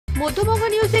মধ্যবঙ্গ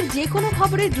নিউজের যে কোনো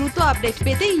খবরের দ্রুত আপডেট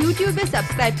পেতে ইউটিউবে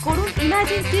সাবস্ক্রাইব করুন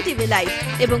ইমার্জেন্সি টিভি লাইভ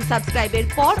এবং সাবস্ক্রাইবের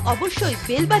পর অবশ্যই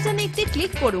বেল বাটনে একটি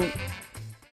ক্লিক করুন।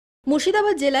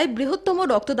 মুর্শিদাবাদ জেলায় বৃহত্তম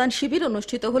রক্তদান শিবির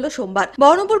অনুষ্ঠিত হল সোমবার।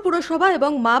 বহরমপুর পুরসভা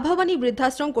এবং মা ভবানী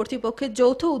বৃদ্ধাশ্রম কর্তৃপক্ষের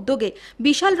যৌথ উদ্যোগে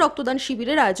বিশাল রক্তদান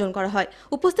শিবিরের আয়োজন করা হয়।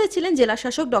 উপস্থিত ছিলেন জেলা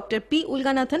শাসক ডক্টর পি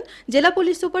উলগানাথন, জেলা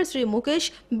পুলিশ সুপার শ্রী মুকেশ,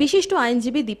 বিশিষ্ট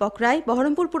আইনজীবী দীপক রায়,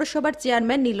 বহরমপুর পুরসভার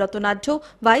chairman Nilratan Nath,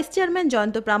 vice chairman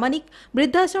Jayanta প্রামাণিক,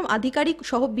 বৃদ্ধাশ্রম আধিকারিক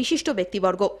সহ বিশিষ্ট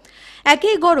ব্যক্তিবর্গ।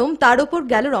 একই গরম, তার উপর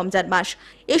গেল রমজান মাস।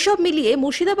 এসব মিলিয়ে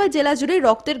মুর্শিদাবাদ জেলা জুড়ে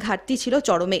রক্তের ঘাটতি ছিল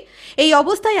চরমে। এই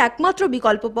অবস্থায় একমাত্র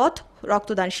বিকল্প পথ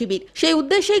রক্তদান শিবির। সেই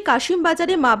উদ্দেশ্যেই কাশিম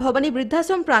বাজারে মা ভবানী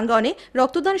বৃদ্ধাশ্রম প্রাঙ্গণে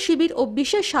রক্তদান শিবির ও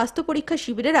বিশেষ স্বাস্থ্য পরীক্ষা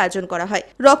শিবিরের আয়োজন করা হয়।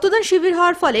 রক্তদান শিবির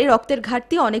হওয়ার ফলে রক্তের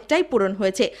ঘাটতি অনেকটাই পূরণ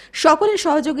হয়েছে। সকলের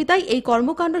সহযোগিতায় এই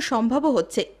কর্মকাণ্ড সম্ভব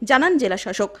হচ্ছে, জানান জেলা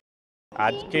শাসক।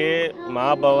 আজকে মা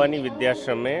ভবানী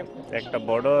বৃদ্ধাশ্রমে একটা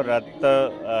বড়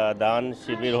রক্তদান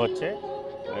শিবির হচ্ছে।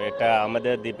 এটা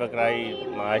আমাদের দীপক রায়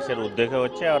মহাশয়ের উদ্যোগে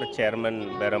হচ্ছে আর চেয়ারম্যান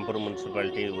বহরমপুর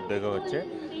মিউনিসিপ্যালিটির উদ্যোগে হচ্ছে।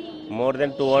 মোর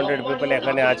দেন 200 পিপল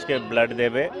এখানে আজকে ব্লাড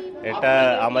দেবে। এটা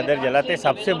আমাদের জেলাতে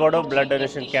সবচেয়ে বড় ব্লাড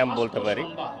ডোনেশন ক্যাম্প বলতে পারি।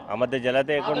 আমাদের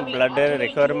জেলাতে এখন ব্লাডের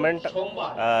রিকোয়ারমেন্ট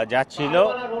যা ছিল,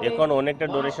 এখন অনেকটা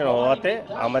ডোনেশন হওয়াতে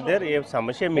আমাদের এই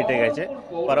সমস্যা মিটে গেছে।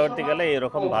 পরবর্তীকালে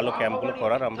এরকম ভালো ক্যাম্পগুলো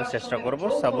করার আমরা চেষ্টা করব,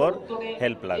 সবার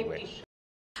হেল্প লাগবে।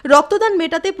 রক্তদান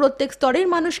মেটাতে প্রত্যেক স্তরের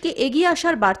মানুষকে এগিয়ে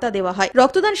আসার বার্তা দেওয়া হয়।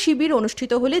 রক্তদান শিবির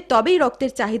অনুষ্ঠিত হলে তবেই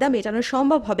রক্তের চাহিদা মেটানো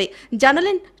সম্ভব হবে,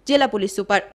 জানালেন জেলা পুলিশ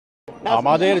সুপার।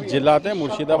 আমাদের জেলাতে,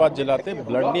 মুর্শিদাবাদ জেলাতে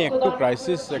ব্লাড নিয়ে একটু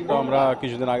ক্রাইসিস আমরা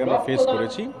কিছুদিন আগে ফেস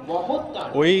করেছি।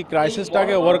 ওই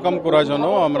ক্রাইসিসটাকে ওভারকাম করার জন্য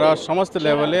আমরা সমস্ত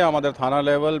লেভেলে, আমাদের থানা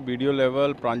level, BDO level,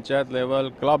 panchayat level,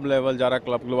 club level, যারা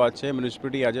ক্লাবগুলো আছে,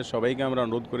 মিউনিসিপ্যালিটি আছে, সবাইকে আমরা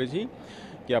অনুরোধ করেছি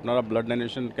কি আপনারা ব্লাড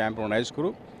ডোনেশন ক্যাম্প অর্গানাইজ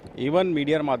করুন। ইভেন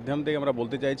মিডিয়ার মাধ্যম থেকে আমরা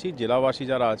বলতে চাইছি, জেলাবাসী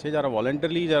যারা আছে, যারা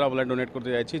ভলেন্টারিলি যারা ব্লাড ডোনেট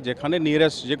করতে চাইছি, যেখানে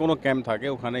নিয়ারেস্ট যে কোনো ক্যাম্প থাকে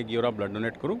ওখানে গিয়ে ওরা ব্লাড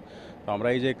ডোনেট করুক। তো আমরা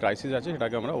এই যে ক্রাইসিস আছে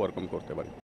সেটাকে আমরা ওভারকাম করতে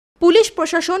পারি। পুলিশ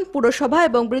প্রশাসন, পুরসভা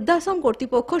এবং বৃদ্ধাশ্রম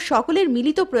কর্তৃপক্ষ সকলের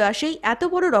মিলিত প্রয়াসেই এত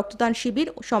বড় রক্তদান শিবির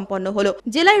সম্পন্ন হলো।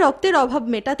 জেলায় রক্তের অভাব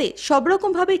মেটাতে সব রকম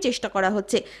ভাবেই চেষ্টা করা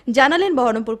হচ্ছে, জানালেন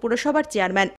বহরমপুর পুরসভার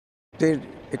চেয়ারম্যান।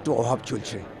 একটু অভাব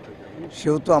চলছে,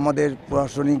 সেহেতু আমাদের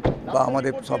প্রশাসনিক বা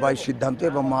আমাদের সবাই সিদ্ধান্ত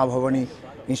এবং মা ভবানী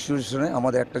ইনস্টিটিউশনে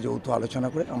আমাদের একটা যৌথ আলোচনা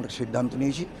করে আমরা সিদ্ধান্ত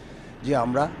নিয়েছি যে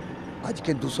আমরা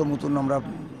আজকে 200 মতন আমরা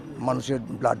মানুষের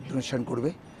ব্লাড ডোনেশন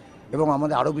করবে এবং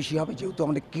আমাদের আরও বেশি হবে, যেহেতু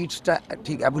আমাদের কিটসটা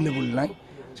ঠিক অ্যাভেলেবল নাই।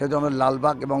 সেহেতু আমরা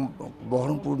লালবাগ এবং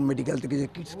বহরমপুর মেডিকেল থেকে যে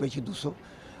কিটস পেয়েছি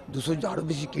 200 আরও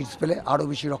বেশি কিটস পেলে আরও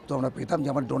বেশি রক্ত আমরা পেতাম, যে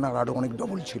আমার ডোনার আরও অনেক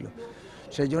ডবল ছিল।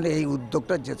 সেই জন্য এই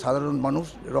উদ্যোগটা, যে সাধারণ মানুষ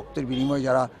রক্তের বিনিময়ে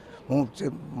যারা মুহূর্তে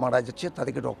মারা যাচ্ছে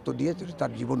তাদেরকে রক্ত দিয়ে যদি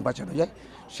তার জীবন বাঁচানো যায়,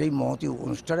 সেই মহতী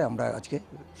অনুষ্ঠানে আমরা আজকে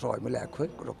সবাই মিলে এক হয়ে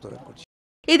রক্তদান করছি।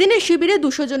 এদিনের শিবিরে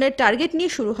 200 জনের টার্গেট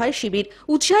নিয়ে শুরু হয় শিবির।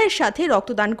 উৎসাহের সাথে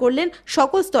রক্তদান করলেন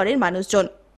সকল স্তরের মানুষজন।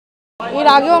 এর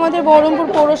আগেও আমাদের বহরমপুর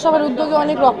পৌরসভার উদ্যোগে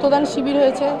অনেক রক্তদান শিবির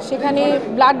হয়েছে, সেখানে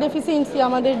ব্লাড ডেফিসিয়েন্সি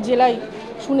আমাদের জেলায়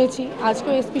শুনেছি।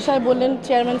 আজকেও এসপি সাহেব বললেন,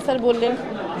 চেয়ারম্যান স্যার বললেন,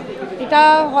 এটা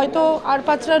হয়তো আর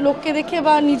 5টা লোককে দেখে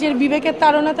বা নিজের বিবেকের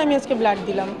তাড়নাতে আমি আজকে ব্লাড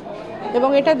দিলাম। এবং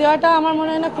এটা দেওয়াটা আমার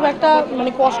মনে হয় না খুব একটা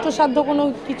কষ্টসাধ্য কোনো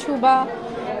কিছু বা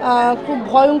খুব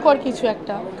ভয়ঙ্কর কিছু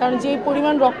একটা, কারণ যে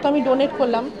পরিমাণ রক্ত আমি ডোনেট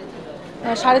করলাম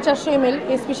 450 ml,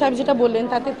 এসপি সাহেব যেটা বললেন,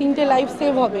 তাতে 3টে লাইফ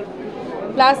সেভ হবে।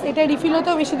 প্লাস এটা রিফিল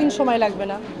হতেও বেশি দিন সময় লাগবে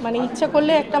না, ইচ্ছা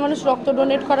করলে একটা মানুষ রক্ত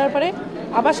ডোনেট করার পরে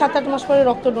আবার 7-8 মাস পরে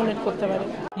রক্ত ডোনেট করতে পারে।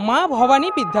 মা ভবানী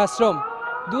বৃদ্ধাশ্রম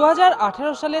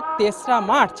 2018 সালের 3রা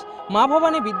মার্চ মা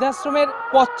ভবানী বৃদ্ধাশ্রমের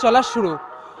পথ চলা শুরু।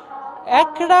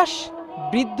 একরাশ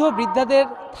বৃদ্ধ বৃদ্ধাদের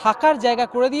থাকার জায়গা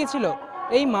করে দিয়েছিল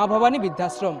এই মা ভবানী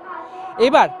বৃদ্ধাশ্রম।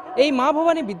 এবার এই মা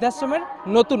ভবানী বৃদ্ধাশ্রমের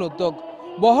নতুন উদ্যোগ,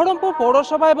 বহরমপুর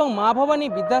পৌরসভা এবং মা ভবানী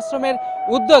বৃদ্ধাশ্রমের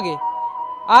উদ্যোগে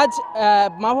আজ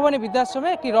মা ভবানী বৃদ্ধাশ্রমে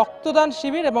একটি রক্তদান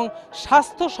শিবির এবং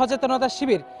স্বাস্থ্য সচেতনতা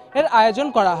শিবির এর আয়োজন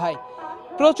করা হয়।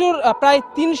 প্রচুর, প্রায়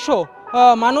 300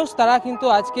 মানুষ তারা কিন্তু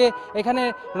আজকে এখানে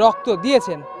রক্ত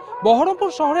দিয়েছেন। বহরমপুর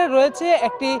শহরে রয়েছে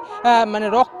একটি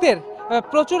রক্তের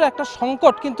প্রচুর একটা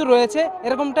সংকট কিন্তু রয়েছে,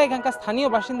 এরকমটা এখানকার স্থানীয়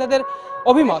বাসিন্দাদের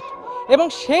অভিমত। এবং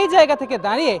সেই জায়গা থেকে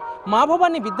দাঁড়িয়ে মা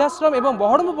ভবানী বৃদ্ধাশ্রম এবং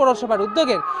বহরমপুর পৌরসভার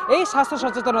উদ্যোগের এই স্বাস্থ্য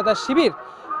সচেতনতা শিবির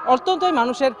অত্যন্তই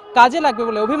মানুষের কাজে লাগবে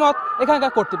বলে অভিমত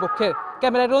এখানকার কর্তৃপক্ষের।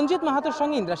 ক্যামেরায় রঞ্জিত মাহাতোর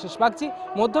সঙ্গে ইন্দ্রাশিস বাগচি,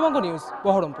 মধ্যবঙ্গ নিউজ,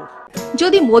 বহরমপুর।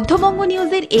 যদি মধ্যবঙ্গ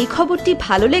নিউজের এই খবরটি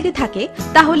ভালো লেগে থাকে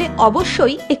তাহলে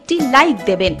অবশ্যই একটি লাইক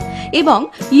দেবেন এবং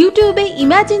ইউটিউবে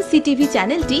ইমার্জেন্সি টিভি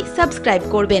চ্যানেলটি সাবস্ক্রাইব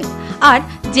করবেন। আর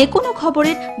যে কোনো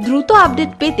খবরের দ্রুত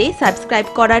আপডেট পেতে সাবস্ক্রাইব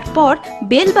করার পর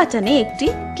বেল বাটনে একটি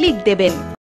ক্লিক দেবেন।